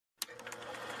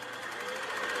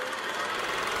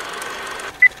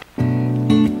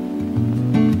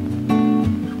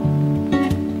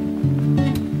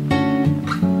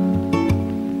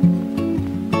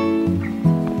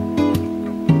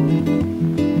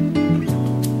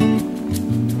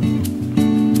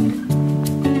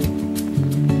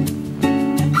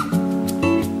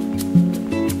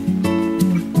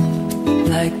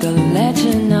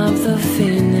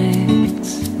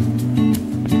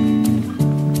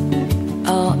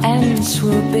moments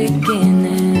were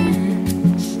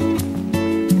beginnings.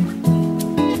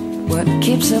 What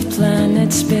keeps a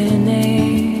planet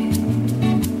spinning?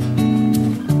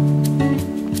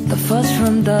 The force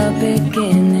from the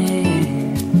beginning.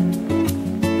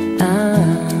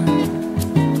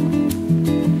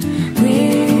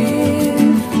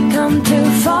 We've come too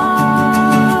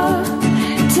far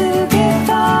to give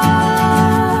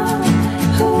up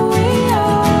who we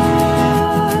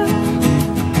are.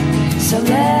 So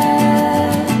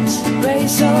let's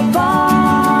raise our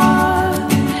bar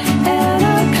and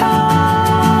our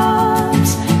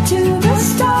cups to the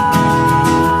stars.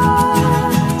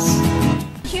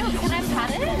 Cute, can I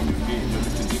pat it?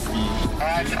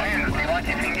 Do you want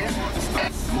your fingers?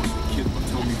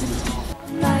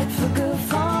 Night for good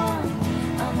fun.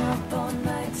 I'm up all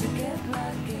night to get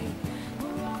lucky.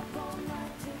 We're up all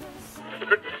night to the sun.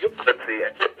 Let's see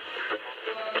it.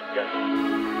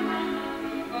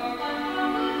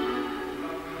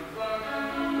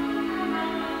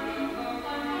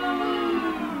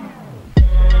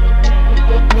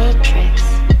 Mattrixx.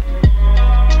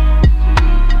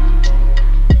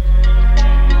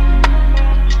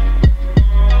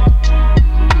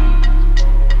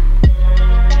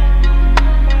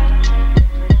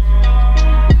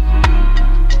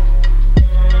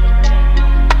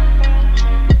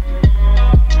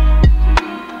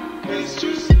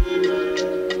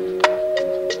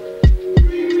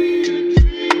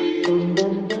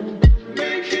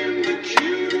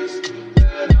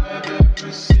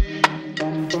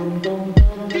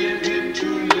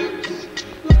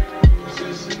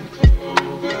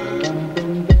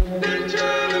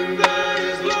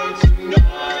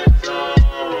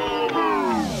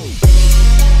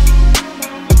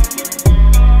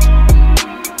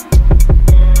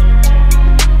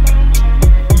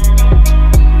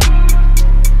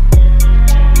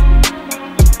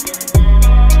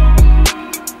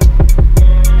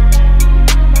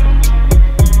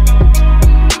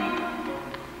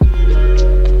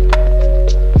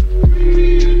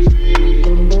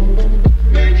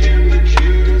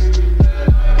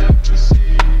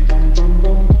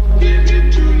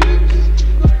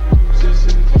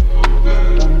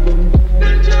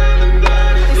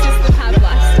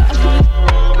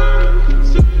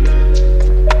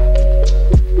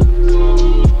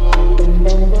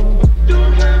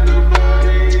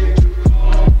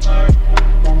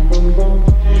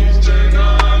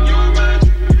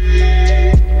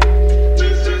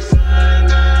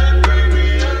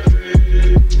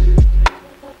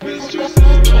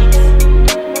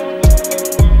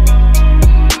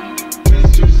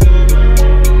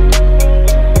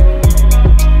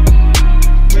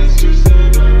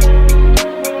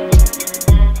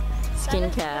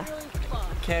 Skincare.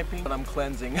 Camping, but I'm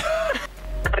cleansing. How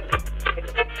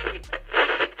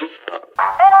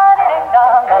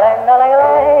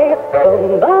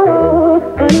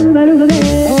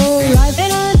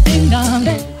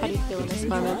do you feel in this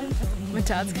moment?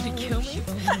 Motat's gonna kill me.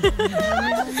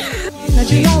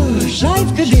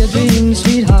 Life could be a dream,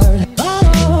 sweetheart.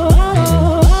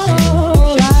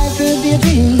 Life could be a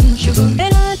dream.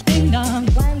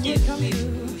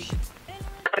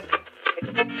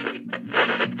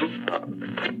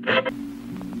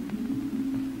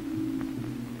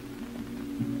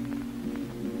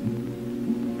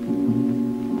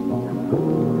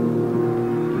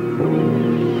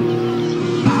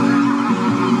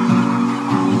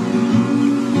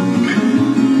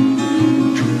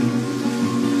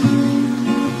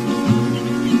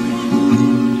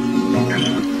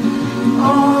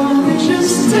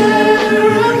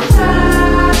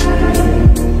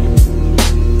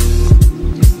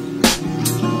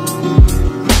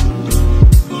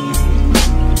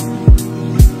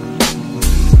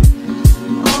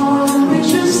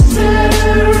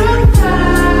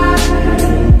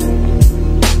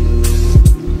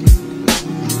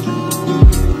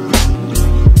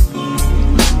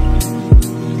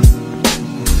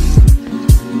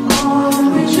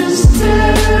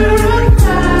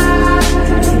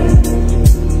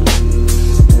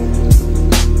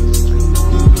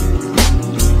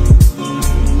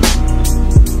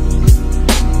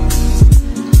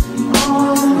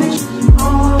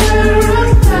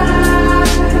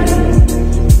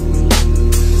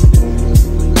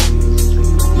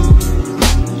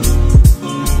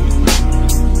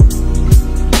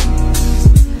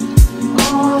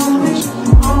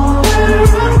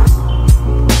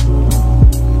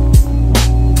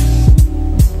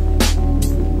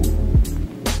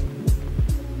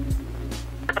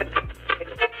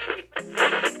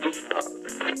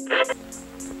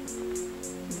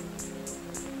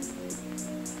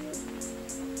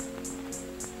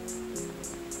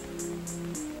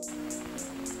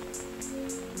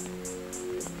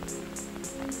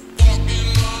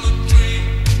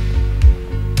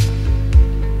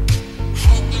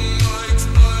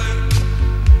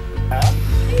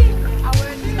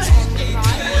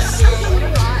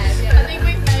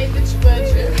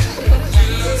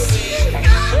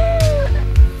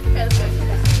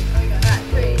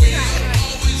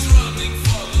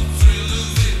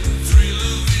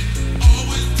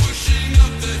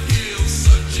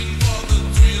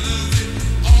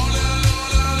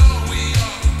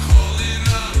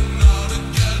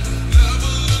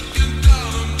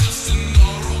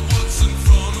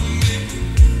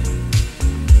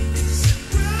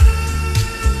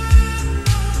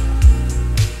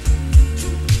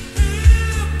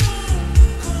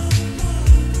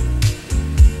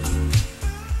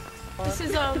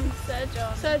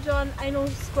 on anal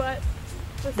squirt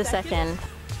The second.